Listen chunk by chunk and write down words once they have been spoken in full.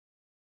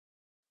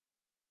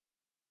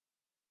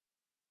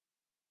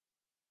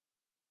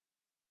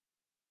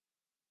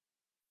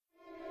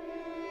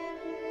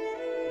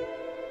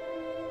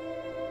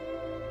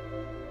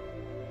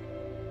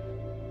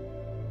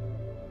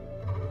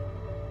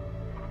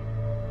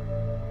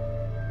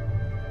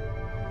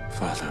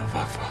Father of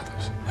our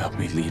fathers, help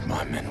me lead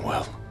my men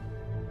well.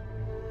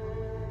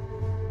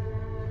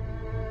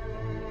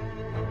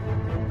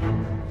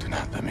 Do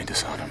not let me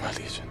dishonor my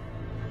legion.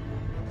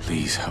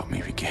 Please help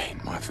me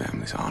regain my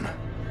family's honor.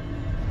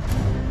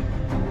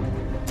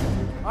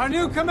 Our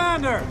new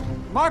commander,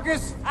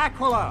 Marcus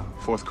Aquila.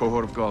 4th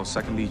Cohort of Gauls,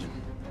 2nd Legion.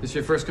 This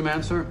your first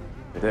command, sir?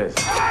 It is.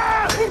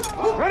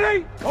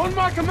 Ready? On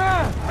my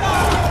command!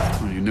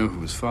 Well, you knew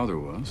who his father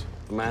was.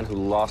 The man who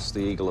lost the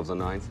Eagle of the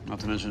Ninth. Not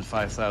to mention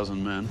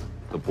 5,000 men.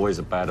 The boy's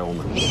a bad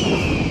omen.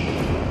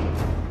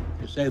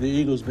 You say the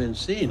Eagle's been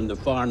seen in the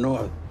far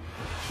north.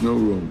 No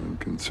Roman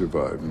can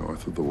survive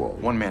north of the wall.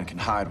 One man can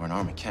hide where an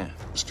army can't.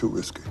 It's too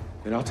risky.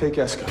 Then I'll take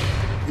Eska.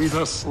 He's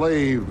a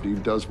slave. He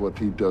does what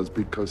he does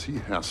because he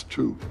has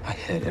to. I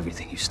heard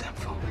everything you stand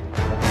for.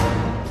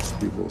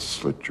 He will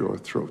slit your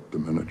throat the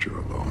minute you're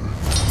alone.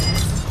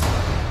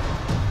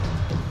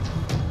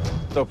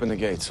 Open the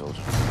gate,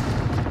 soldier.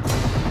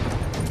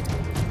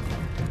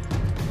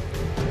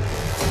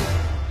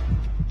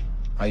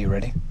 Are you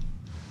ready?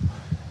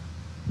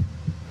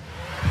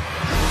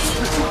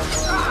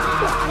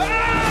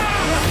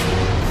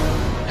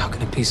 How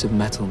can a piece of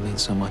metal mean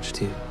so much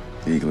to you?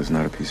 The eagle is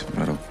not a piece of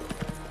metal.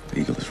 The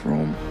eagle is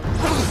Rome.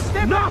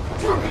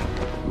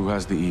 Who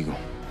has the eagle?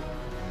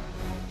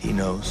 He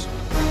knows.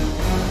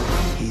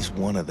 He's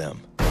one of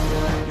them.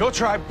 Your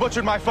tribe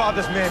butchered my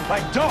father's men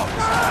like dogs.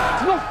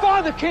 Your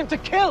father came to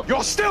kill!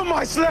 You're still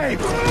my slave!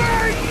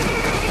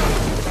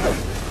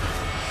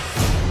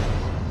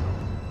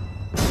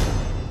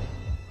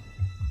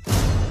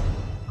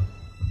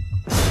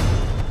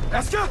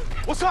 Eska,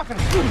 what's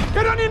happening?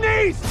 Get on your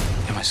knees!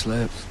 You're my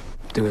slaves.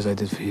 Do as I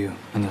did for you,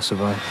 and you'll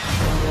survive.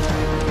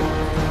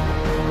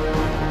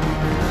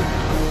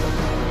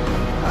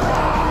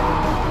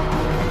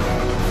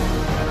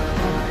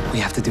 We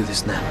have to do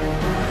this now.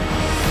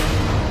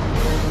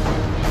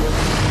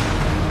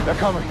 They're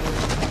coming.